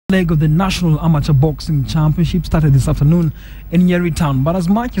Leg of the National Amateur Boxing Championship started this afternoon in Nyeri town, but as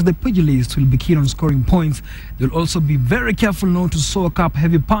much as the pugilists will be keen on scoring points, they'll also be very careful not to soak up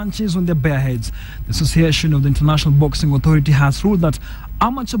heavy punches on their bare heads. The Association of the International Boxing Authority has ruled that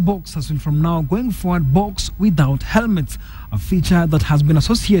amateur boxers will from now going forward box without helmets, a feature that has been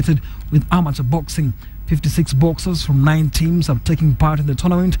associated with amateur boxing. 56 boxers from 9 teams have taken part in the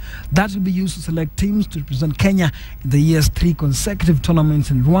tournament that will be used to select teams to represent Kenya in the year's 3 consecutive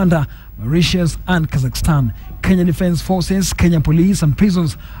tournaments in Rwanda, Mauritius and Kazakhstan. Kenya Defence Forces, Kenya Police and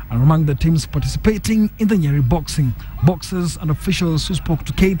Prisons are among the teams participating in the Nyeri boxing. Boxers and officials who spoke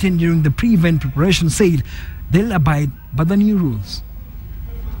to KTN during the pre-event preparation said they'll abide by the new rules.